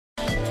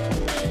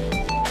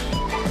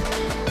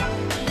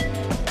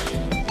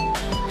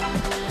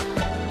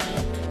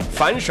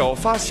反手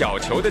发小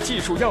球的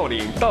技术要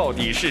领到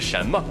底是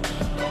什么？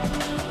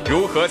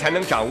如何才能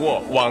掌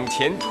握往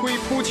前推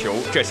扑球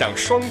这项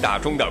双打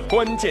中的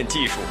关键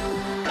技术？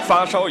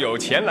发烧友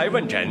前来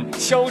问诊，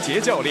肖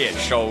杰教练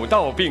手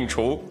到病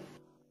除。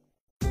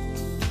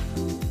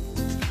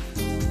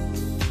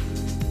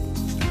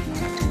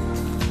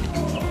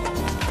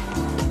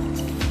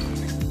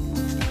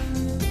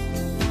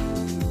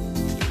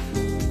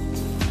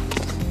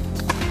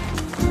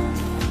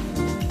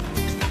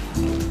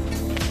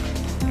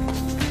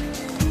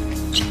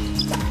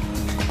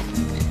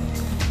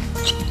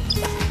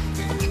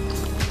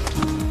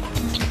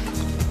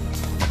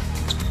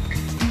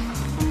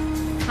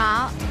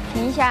好，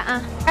停一下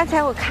啊！刚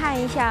才我看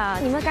一下啊，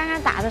你们刚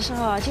刚打的时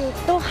候就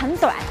都很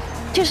短，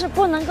就是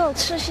不能够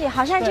持续，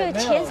好像就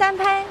前3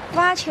拍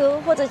发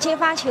球或者接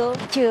发球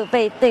就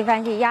被对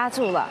方就压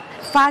住了。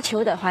发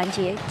球的环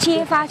节、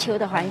接发球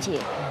的环节，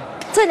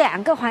这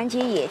2个环节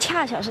也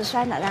恰巧是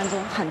双打当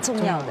中很重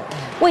要的。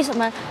为什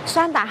么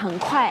双打很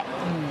快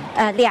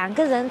？2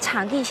个人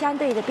场地相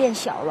对的变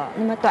小了，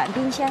那么短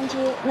兵相接，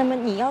那么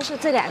你要是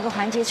这2个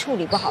环节处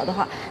理不好的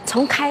话，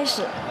从开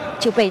始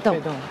就被动，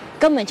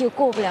根本就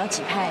过不了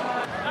几拍。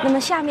那么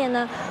下面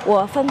呢，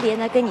我分别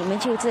呢跟你们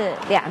就这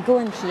2个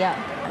问题啊，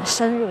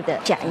深入的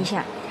讲一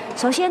下。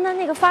首先呢，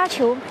那个发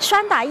球，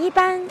双打一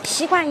般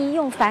习惯于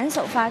用反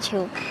手发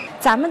球，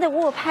咱们的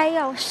握拍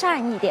要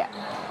上一点。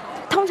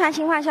通常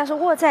情况下是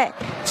握在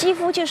几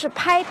乎就是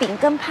拍柄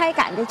跟拍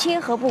杆的结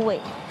合部位。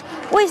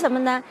为什么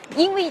呢？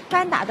因为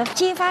单打的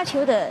接发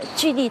球的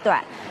距离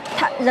短，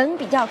他人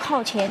比较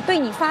靠前，对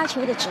你发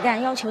球的质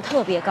量要求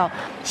特别高。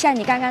像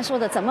你刚刚说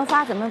的，怎么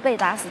发怎么被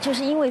打死，就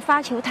是因为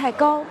发球太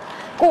高，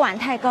过网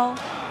太高，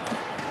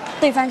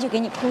对方就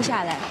给你扑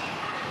下来。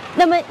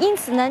那么因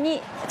此呢，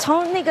你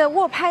从那个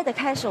握拍的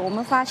开始，我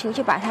们发球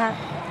就把它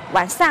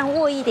往上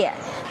握一点，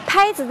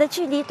拍子的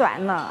距离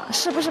短了，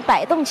是不是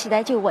摆动起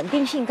来就稳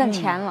定性更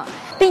强了？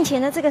并且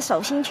呢，这个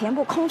手心全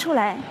部空出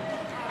来，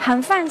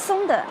很放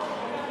松的。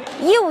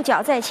右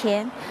脚在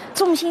前，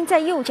重心在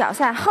右脚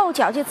上，后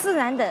脚就自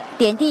然的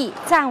点地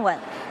站稳，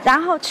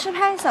然后持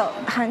拍手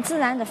很自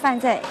然的放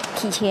在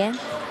体前，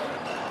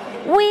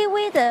微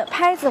微的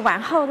拍子往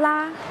后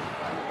拉，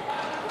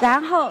然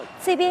后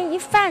这边一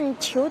放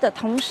球的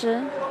同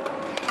时，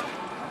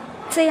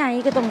这样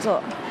一个动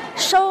作，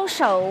收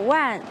手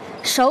腕，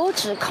手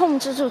指控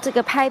制住这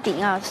个拍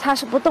柄啊，它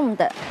是不动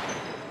的，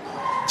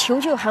球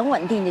就很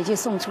稳定的就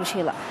送出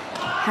去了，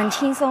很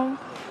轻松。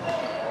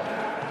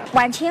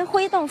往前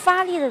挥动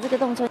发力的这个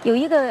动作有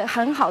一个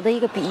很好的一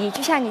个比喻，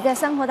就像你在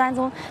生活当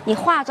中，你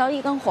画着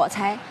一根火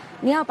柴，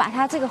你要把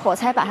它这个火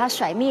柴把它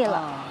甩灭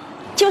了，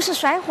就是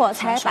甩火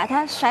柴，把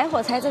它甩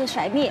火柴这个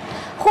甩灭，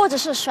或者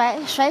是甩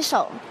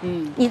手，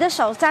你的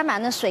手沾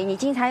满了水，你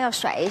经常要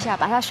甩一下，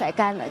把它甩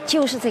干了，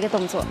就是这个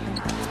动作。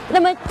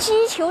那么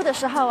击球的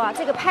时候啊，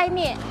这个拍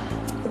面，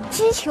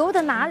击球的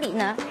哪里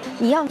呢？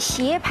你要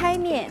斜拍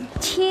面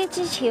切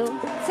击球，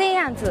这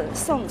样子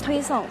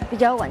推送比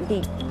较稳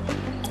定。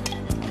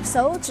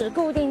手指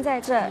固定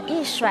在这，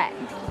一甩，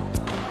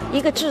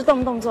一个制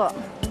动动作，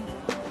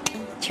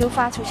球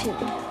发出去，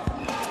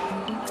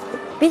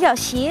比较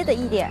斜的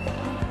一点，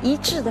一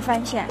致的方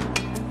向，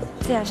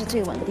这样是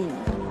最稳定的，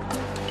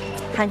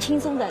很轻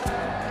松的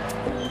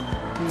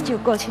就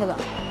过去了。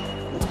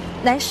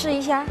来试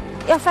一下，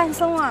要放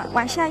松啊，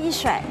往下一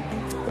甩，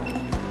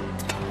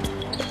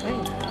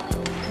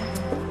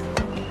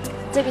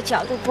这个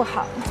角度不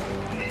好，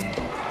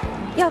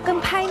要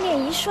跟拍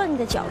面一顺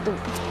的角度。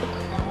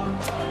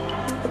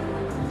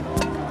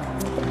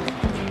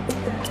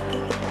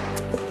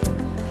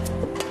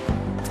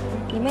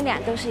你们俩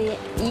都是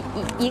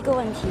一个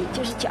问题，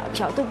就是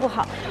角度不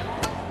好。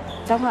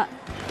等会儿，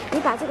你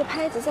把这个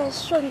拍子再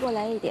顺过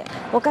来一点。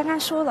我刚刚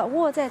说了，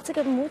握在这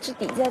个拇指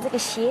抵在这个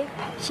斜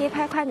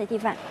拍宽的地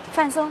方，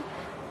放松，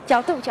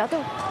角度，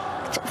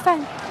放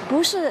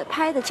不是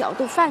拍的角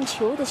度，放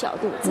球的角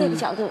度，这个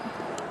角度，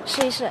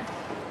试一试，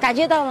感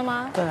觉到了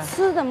吗？对，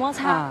丝的摩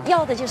擦，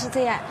要的就是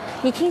这样。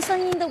你听声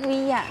音都不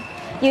一样，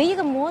有一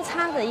个摩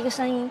擦的一个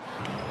声音。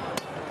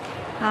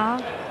好。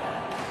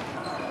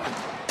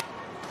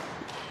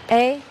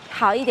哎，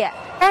好一点。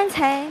刚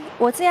才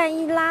我这样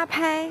一拉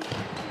拍，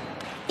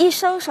一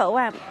收手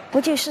腕，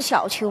不就是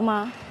小球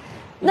吗？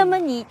那么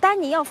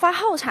当你要发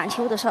后场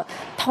球的时候，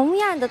同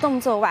样的动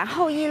作往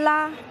后一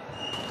拉，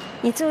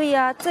你注意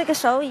啊，这个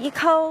手一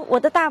抠，我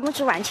的大拇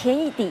指往前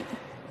一抵，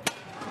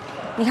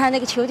你看那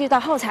个球就到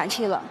后场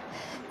去了。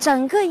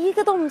整个一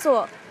个动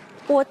作，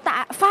我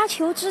发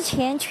球之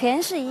前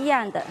全是一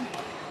样的。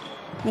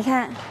你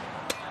看，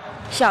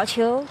小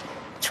球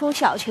出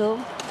小球。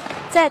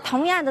在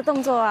同样的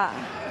动作啊，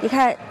你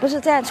看不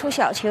是这样出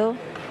小球，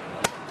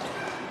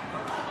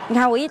你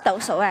看我一抖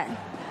手腕，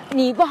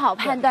你不好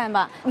判断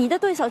吧？你的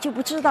对手就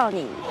不知道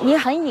你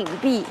很隐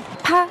蔽，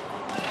啪，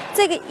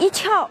这个一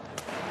翘，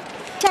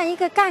像一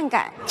个杠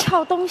杆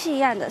翘东西一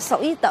样的，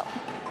手一抖，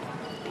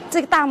这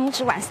个大拇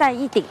指往上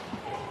一顶，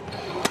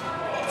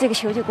这个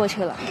球就过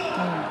去了。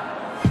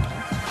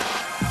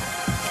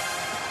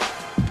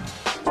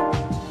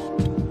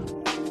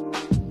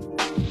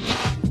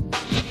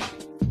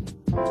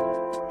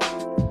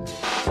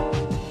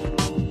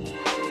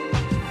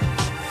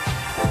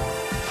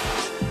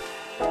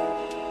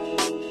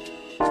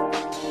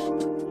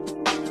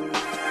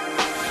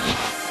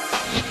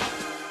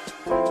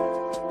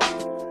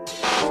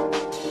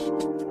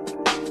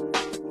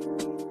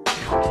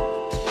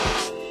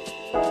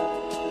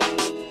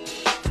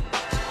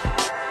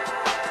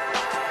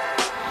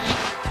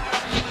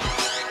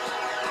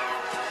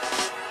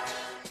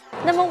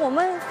那么我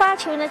们发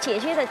球呢，解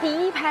决的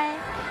第一拍。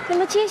那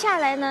么接下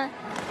来呢，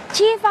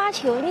接发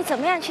球，你怎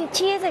么样去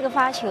接这个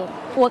发球？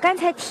我刚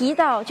才提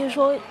到，就是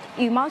说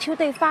羽毛球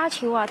队发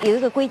球啊，有一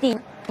个规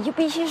定，你就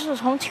必须是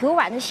从球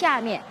碗的下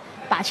面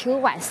把球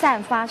往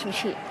上发出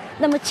去。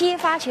那么接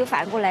发球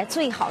反过来，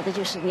最好的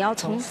就是你要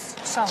从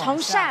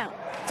上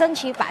争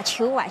取把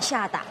球往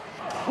下打。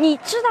你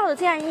知道了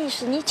这样意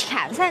识，你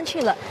抢上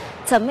去了，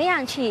怎么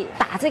样去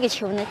打这个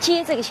球呢？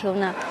接这个球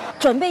呢？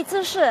准备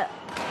姿势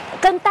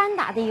跟单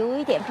打的有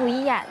一点不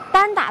一样。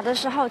单打的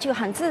时候就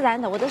很自然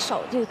的，我的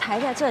手就抬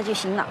在这就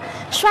行了。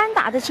双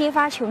打的接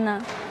发球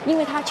呢，因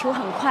为它球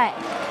很快，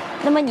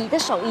那么你的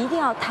手一定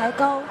要抬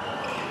高，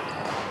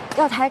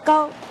要抬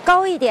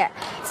高一点，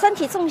身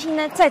体重心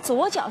呢在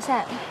左脚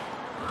上，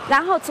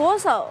然后左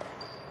手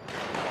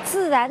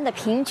自然的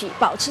平举，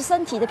保持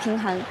身体的平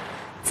衡。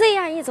这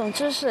样一种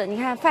姿势，你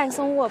看放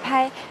松握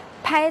拍，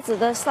拍子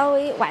的稍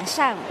微往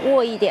上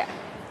握一点，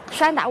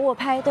双打握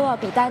拍都要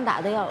比单打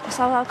的要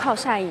稍稍靠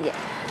上一点。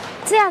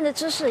这样的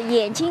姿势，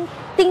眼睛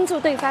盯住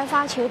对方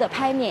发球的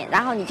拍面，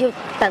然后你就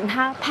等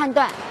他判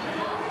断。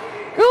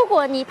如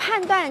果你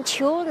判断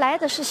球来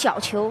的是小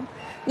球，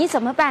你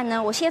怎么办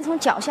呢？我先从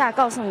脚下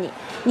告诉你，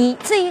你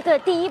这一个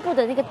第一步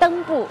的那个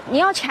蹬步，你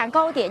要抢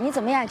高点，你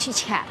怎么样去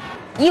抢？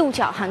右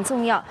脚很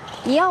重要，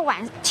你要往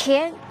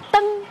前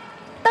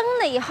蹬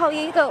了以后，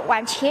有一个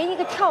往前一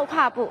个跳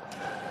跨步，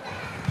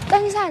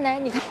蹬上来，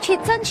你看去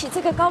争取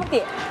这个高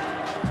点。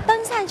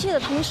蹬上去的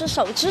同时，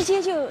手直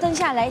接就蹬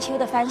下来球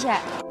的方向。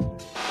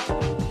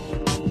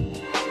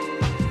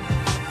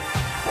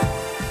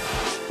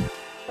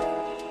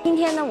今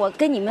天呢，我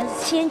跟你们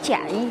先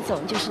讲一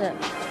种就是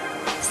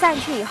上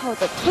去以后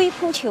的推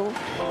扑球。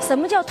什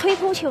么叫推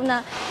扑球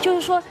呢？就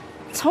是说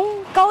从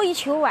高于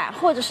球碗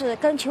或者是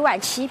跟球碗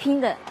齐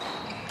平的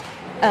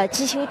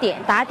击球点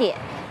打点，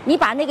你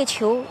把那个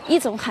球一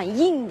种很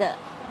硬的、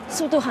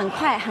速度很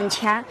快很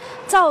强，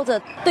照着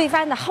对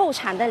方的后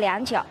场的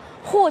两脚，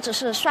或者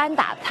是双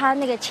打他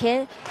那个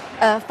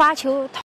发球